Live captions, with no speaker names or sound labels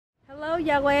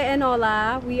Yahweh and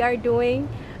Ola. We are doing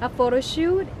a photo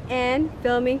shoot and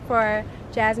filming for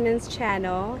Jasmine's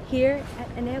channel here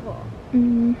at Eneko.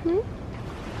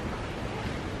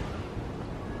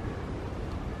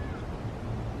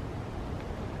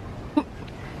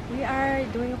 We are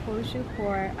doing a photo shoot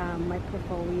for my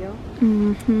portfolio,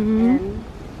 and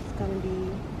it's gonna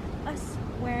be us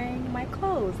wearing my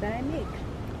clothes that I make.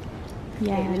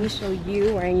 Yeah. Okay, let me show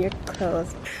you wearing your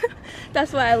clothes.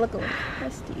 That's why I look a little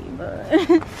crusty,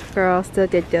 but Girl, still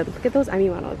did good. Look at those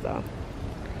models though.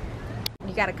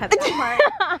 You gotta cut that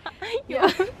part. yeah.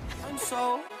 I'm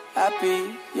so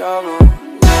happy you're on.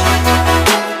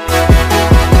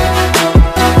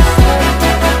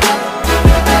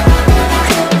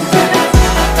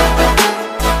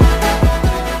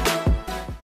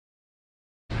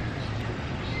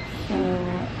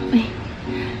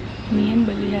 Me and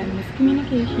BUHLY had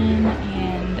miscommunication,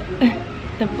 and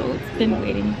the boat's been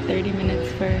waiting 30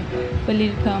 minutes for BUHLY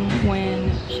to come when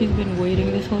she's been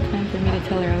waiting this whole time for me to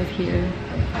tell her I was here.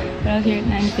 But I was here at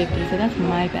 9:50, so that's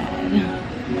my bad.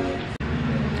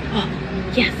 Oh,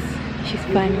 yes! She's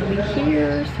finally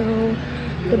here. So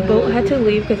the boat had to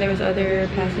leave because there was other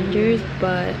passengers,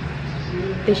 but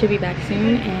they should be back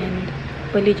soon, and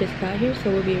BUHLY just got here,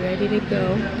 so we'll be ready to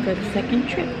go for the second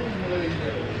trip.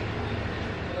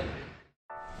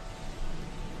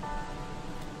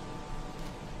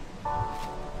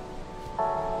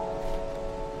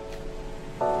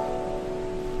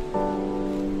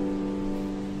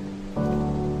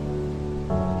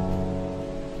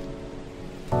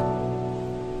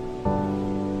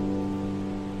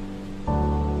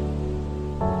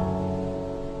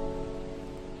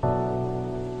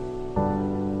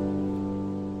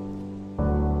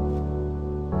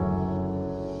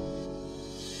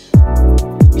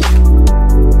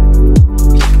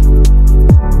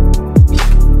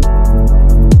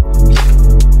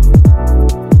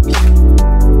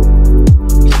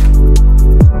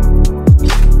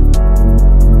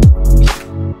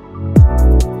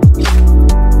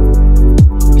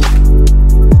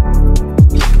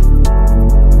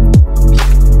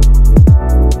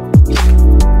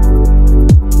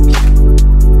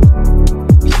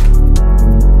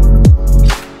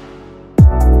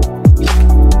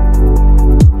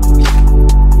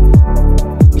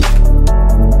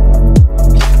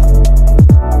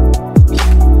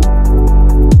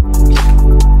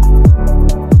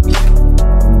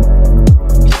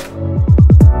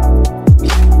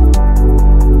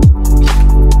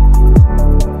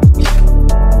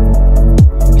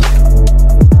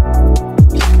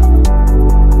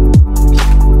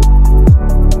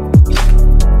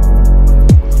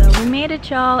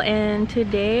 Y'all, and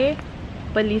today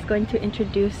BUHLY's going to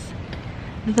introduce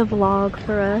the vlog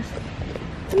for us.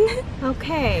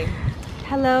 Okay,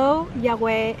 hello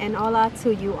Yahweh and Ola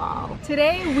to you all.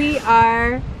 Today we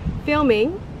are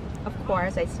filming, of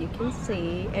course, as you can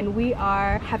see, and we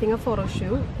are having a photo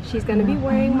shoot. She's gonna be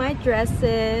wearing my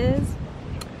dresses,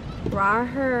 raw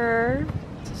hair.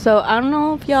 So I don't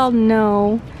know if y'all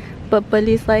know, but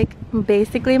BUHLY's like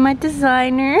basically my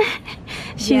designer.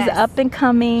 She's up and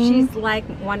coming. She's like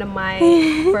one of my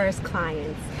first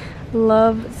clients.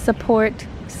 Love, support.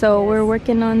 So we're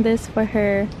working on this for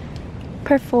her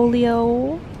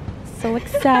portfolio. So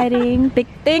exciting. Big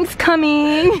things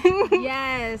coming.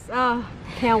 Yes. Oh,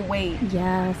 can't wait.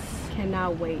 Yes.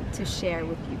 Cannot wait to share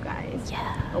with you guys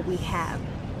what we have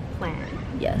planned.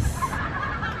 Yes.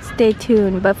 Stay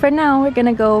tuned. But for now, we're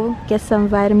gonna go get some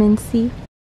vitamin C.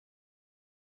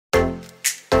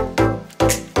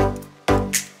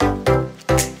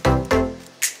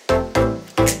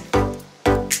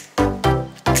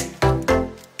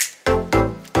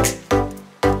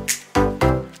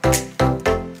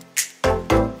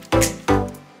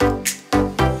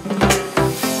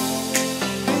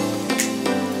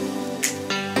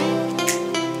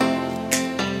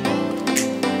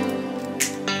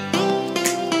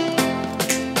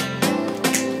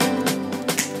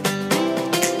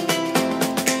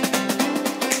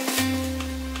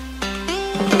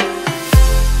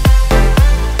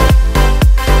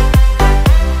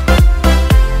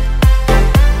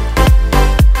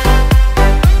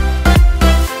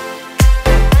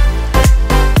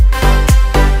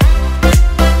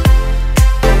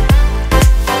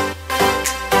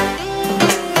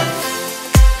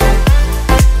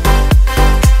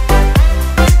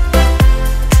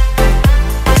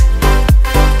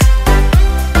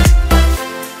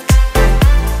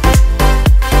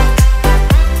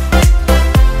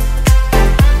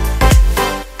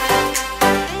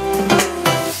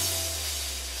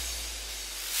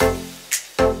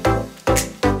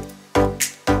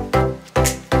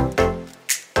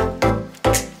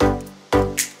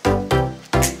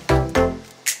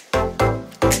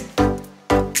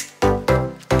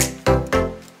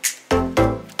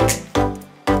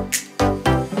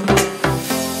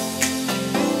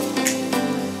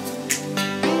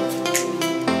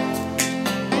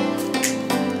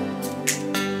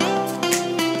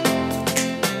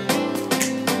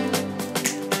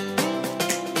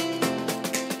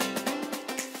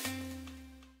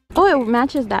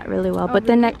 matches that really well. Oh, But the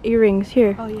really? neck earrings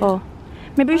here. Oh, yeah. Oh.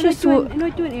 Maybe we should swoop. No,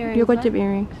 doing earrings. You're going to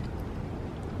earrings.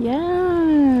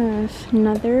 Yes.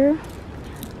 Another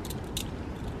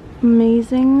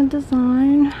amazing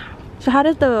design. So how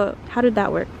did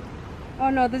that work? Oh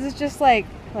no, this is just like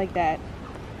that.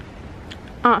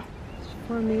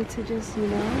 For me to just, you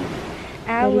know,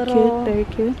 add Very a little. cute, very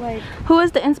cute. Like, Who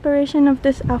was the inspiration of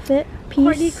this outfit piece?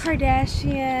 Kourtney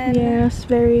Kardashian. Yes,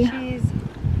 very.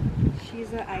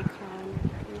 She's an icon.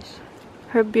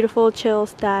 Her beautiful chill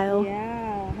style.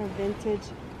 Yeah, her vintage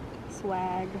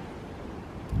swag.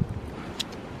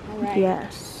 All right.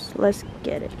 Yes, let's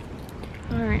get it.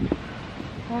 All right.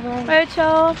 All right. Alright,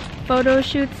 y'all, photo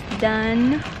shoot's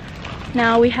done.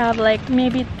 Now we have like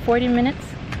maybe 40 minutes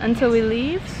until we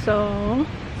leave, so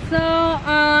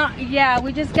yeah,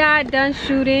 we just got done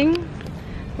shooting.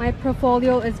 My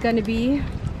portfolio is gonna be,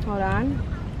 hold on.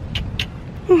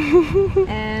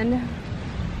 And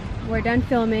we're done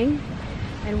filming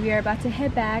and we are about to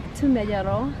head back to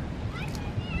Medellin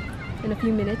in a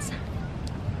few minutes.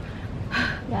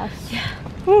 yes.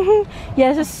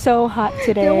 Yes, it's so hot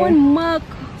today.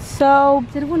 So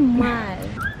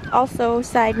also,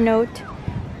 side note,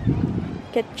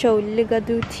 get your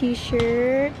Ligadu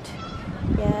t-shirt.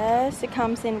 Yes, it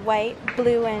comes in white,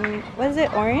 blue, and what is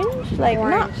it, orange? Like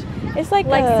Orange. not, it's like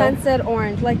sunset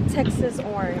orange, like Texas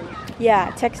orange.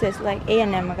 Yeah, Texas, like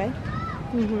A&M, okay?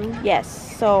 Mm-hmm.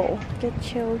 Yes, so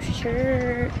get your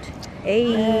shirt.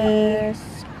 Hey. Yes.